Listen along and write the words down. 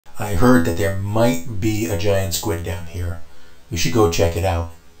I heard that there might be a giant squid down here. We should go check it out.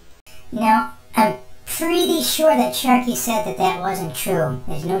 No, I'm pretty sure that Sharky said that wasn't true.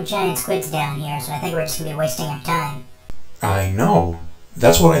 There's no giant squids down here, so I think we're just going to be wasting our time. I know.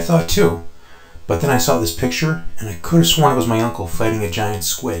 That's what I thought too. But then I saw this picture, and I could have sworn it was my uncle fighting a giant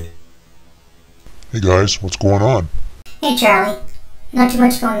squid. Hey guys, what's going on? Hey Charlie. Not too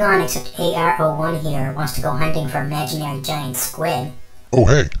much going on except AR01 here wants to go hunting for imaginary giant squid. Oh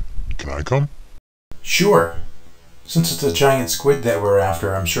hey, can I come? Sure. Since it's a giant squid that we're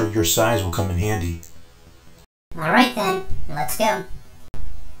after, I'm sure your size will come in handy. Alright then, let's go.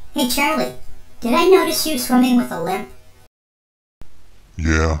 Hey Charlie, did I notice you swimming with a limp?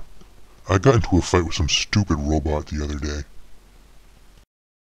 Yeah, I got into a fight with some stupid robot the other day.